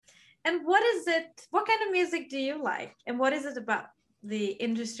And what kind of music do you like? And what is it about the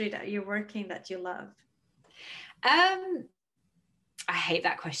industry that you're working that you love? I hate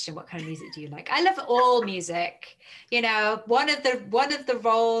that question. What kind of music do you like? I love all music. You know, one of the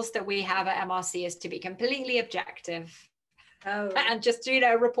roles that we have at MRC is to be completely objective. Oh. And just, you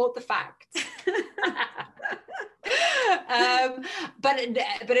know, report the facts.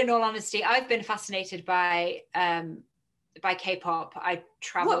 But in all honesty, I've been fascinated by K-pop. I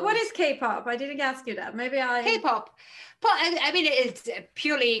traveled. What is K-pop? I didn't ask you that. Maybe K-pop. But I mean, it's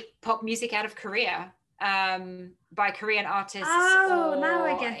purely pop music out of Korea. By Korean artists. Oh, now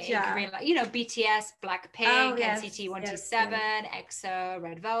I get you. Korean, like, you know, BTS, Blackpink, NCT 127, EXO,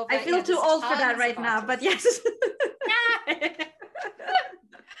 Red Velvet. I feel too old for that right now, but yes.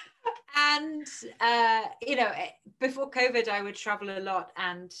 And you know, before COVID, I would travel a lot,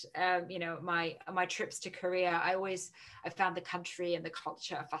 and you know, my trips to Korea, I found the country and the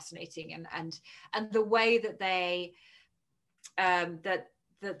culture fascinating, and the way that they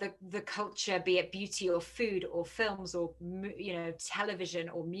the culture, be it beauty or food or films or, you know, television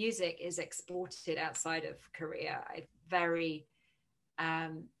or music, is exported outside of Korea. Very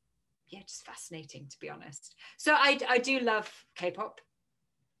just fascinating, to be honest. So I do love K-pop.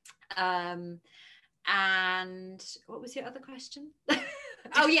 And what was your other question?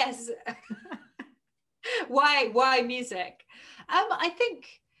 Oh yes. why music? I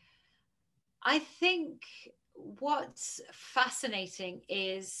think what's fascinating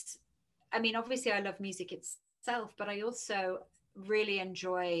is, I mean, obviously I love music itself, but I also really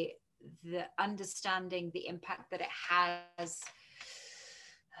enjoy the understanding the impact that it has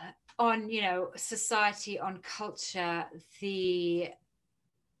on, you know, society, on culture, the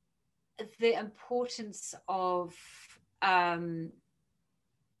importance of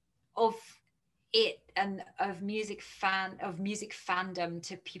it and of music fandom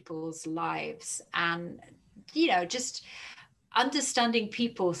to people's lives, and, you know, just understanding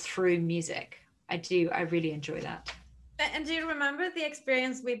people through music. I really enjoy that. And do you remember the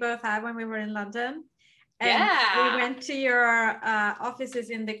experience we both had when we were in London? And yeah, we went to your offices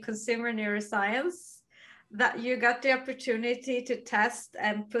in the consumer neuroscience, that you got the opportunity to test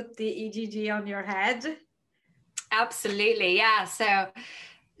and put the EEG on your head? Absolutely, yeah. So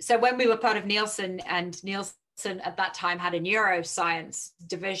when we were part of Nielsen, and Nielsen at that time had a neuroscience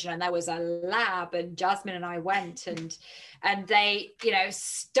division, and there was a lab, and Jasmine and I went, and they, you know,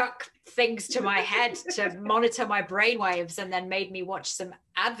 stuck things to my head to monitor my brainwaves, and then made me watch some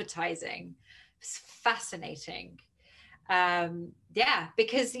advertising. It was fascinating.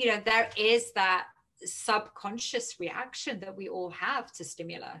 Because, you know, there is that subconscious reaction that we all have to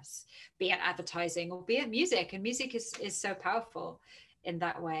stimulus, be it advertising or be it music, and music is so powerful in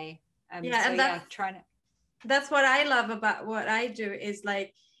that way. That's what I love about what I do, is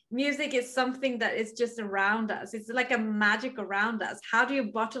like, music is something that is just around us. It's like a magic around us. How do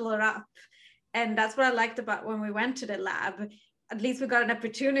you bottle it up? And that's what I liked about when we went to the lab. At least we got an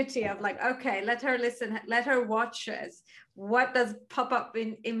opportunity of like, okay, let her listen, let her watch us. What does pop up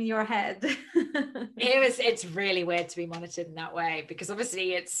in your head? It's really weird to be monitored in that way, because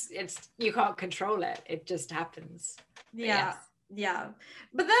obviously it's you can't control it. It just happens. Yeah,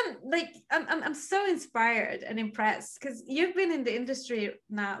 but then, like, I'm so inspired and impressed, because you've been in the industry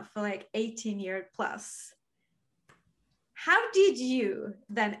now for like 18 years plus. How did you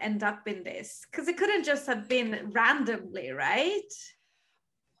then end up in this? Because it couldn't just have been randomly, right?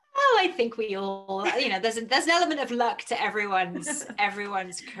 Well, I think we all, you know, there's an element of luck to everyone's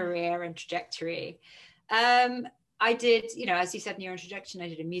career and trajectory. I did, you know, as you said in your introduction, I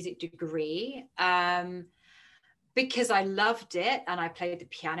did a music degree. Because I loved it, and I played the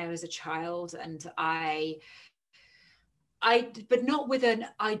piano as a child, and but not with an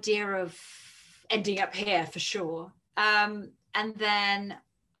idea of ending up here for sure. And then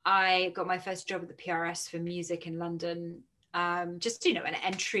I got my first job at the PRS for music in London. Just, you know, an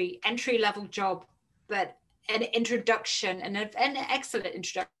entry level job, but an introduction, and an excellent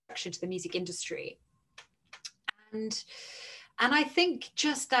introduction to the music industry. And I think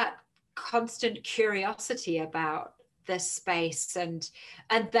just that constant curiosity about this space, and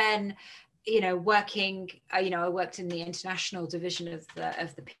then, you know, working, you know, I worked in the international division of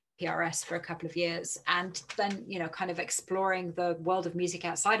the PRS for a couple of years, and then, you know, kind of exploring the world of music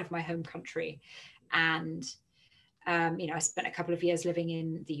outside of my home country. And you know, I spent a couple of years living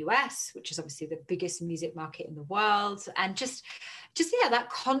in the US, which is obviously the biggest music market in the world, and just that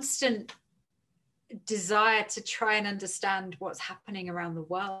constant desire to try and understand what's happening around the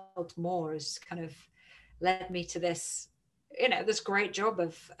world more has kind of led me to this, you know, this great job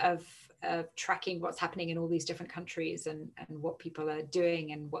of tracking what's happening in all these different countries and what people are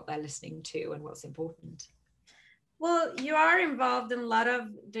doing and what they're listening to and what's important. Well, you are involved in a lot of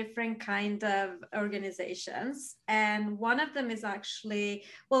different kind of organizations, and one of them is actually,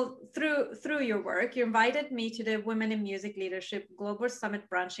 well, through your work, you invited me to the Women in Music Leadership Global Summit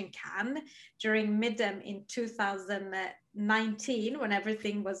brunch in Cannes during Midem in 2019, when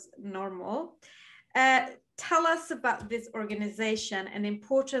everything was normal. Tell us about this organization and the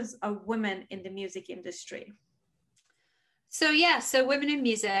importance of women in the music industry. So Women in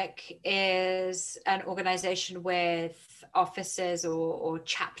Music is an organization with offices or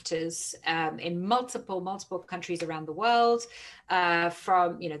chapters in multiple countries around the world,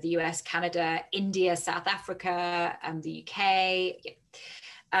 from the US, Canada, India, South Africa, and the UK.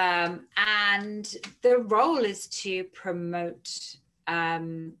 And the role is to promote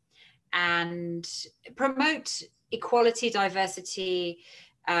equality, diversity,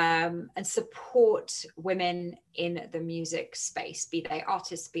 and support women in the music space, be they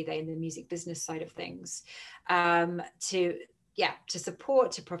artists, be they in the music business side of things, to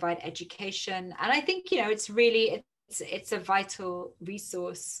support, to provide education. And I think, it's a vital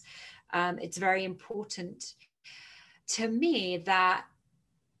resource. It's very important to me that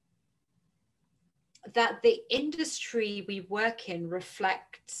the industry we work in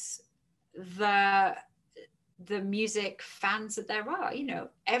reflects the music fans that there are.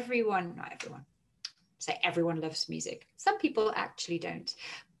 Not everyone loves music. Some people actually don't,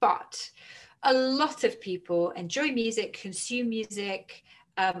 but a lot of people enjoy music, consume music,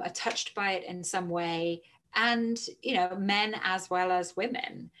 are touched by it in some way, and men as well as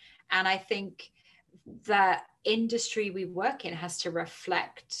women. And I think the industry we work in has to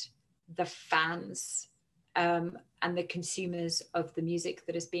reflect the fans and the consumers of the music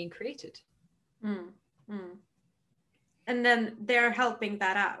that is being created. And then they're helping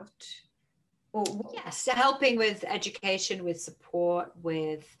that out. Yes, helping with education, with support,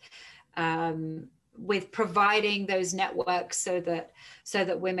 with providing those networks so that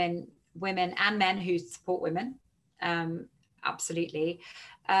women and men who support women, absolutely,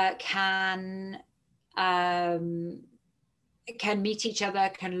 can meet each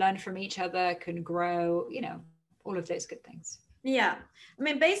other, can learn from each other, can grow, all of those good things. Yeah, I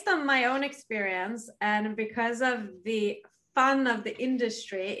mean, based on my own experience and because of the fun of the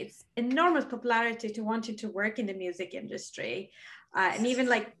industry, it's enormous popularity to wanting to work in the music industry, and even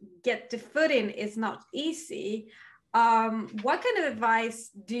like get the foot in is not easy. What kind of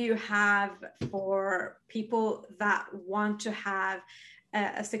advice do you have for people that want to have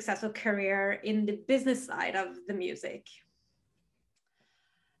a successful career in the business side of the music?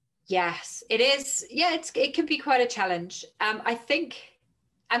 Yes, it is. Yeah, it can be quite a challenge. I think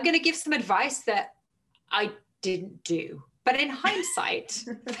I'm going to give some advice that I didn't do, but in hindsight,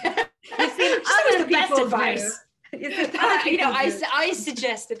 that was the best advice. I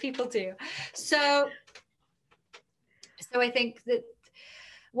suggest that people do. So I think that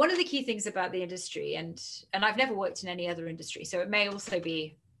one of the key things about the industry, and I've never worked in any other industry, so it may also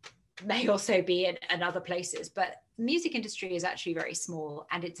be in other places, but the music industry is actually very small,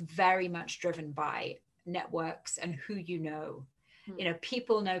 and it's very much driven by networks and who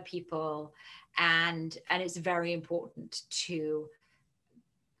people know people, and it's very important to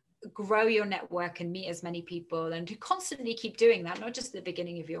grow your network and meet as many people, and to constantly keep doing that, not just at the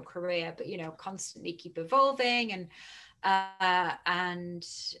beginning of your career, but constantly keep evolving and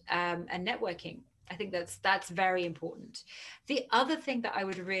networking. I think that's very important. The other thing that I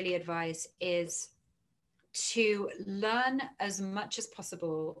would really advise is to learn as much as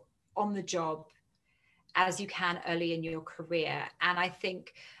possible on the job as you can early in your career. And I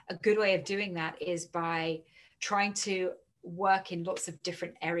think a good way of doing that is by trying to work in lots of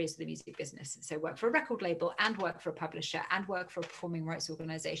different areas of the music business. So work for a record label, and work for a publisher, and work for a performing rights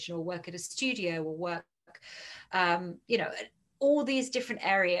organization, or work at a studio, or work, all these different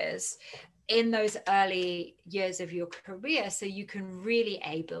areas in those early years of your career, so you can really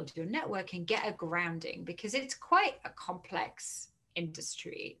build your network and get a grounding, because it's quite a complex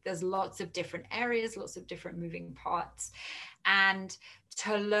industry. There's lots of different areas, lots of different moving parts, and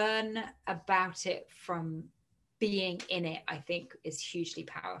to learn about it from being in it, I think, is hugely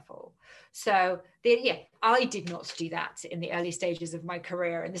powerful. So I did not do that in the early stages of my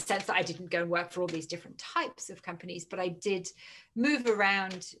career, in the sense that I didn't go and work for all these different types of companies, but I did move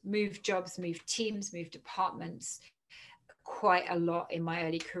around, move jobs, move teams, move departments quite a lot in my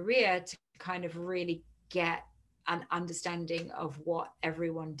early career, to kind of really get an understanding of what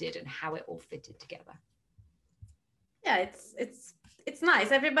everyone did and how it all fitted together. Yeah, it's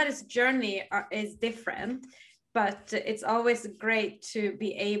nice. Everybody's journey is different. but it's always great to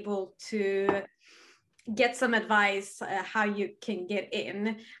be able to get some advice how you can get in.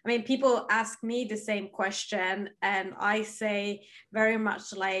 I mean, people ask me the same question, and I say very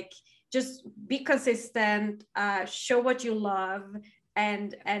much like, just be consistent, show what you love,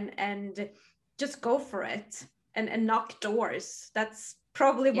 and just go for it, and knock doors. That's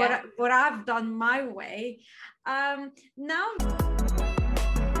probably what I've done my way. Now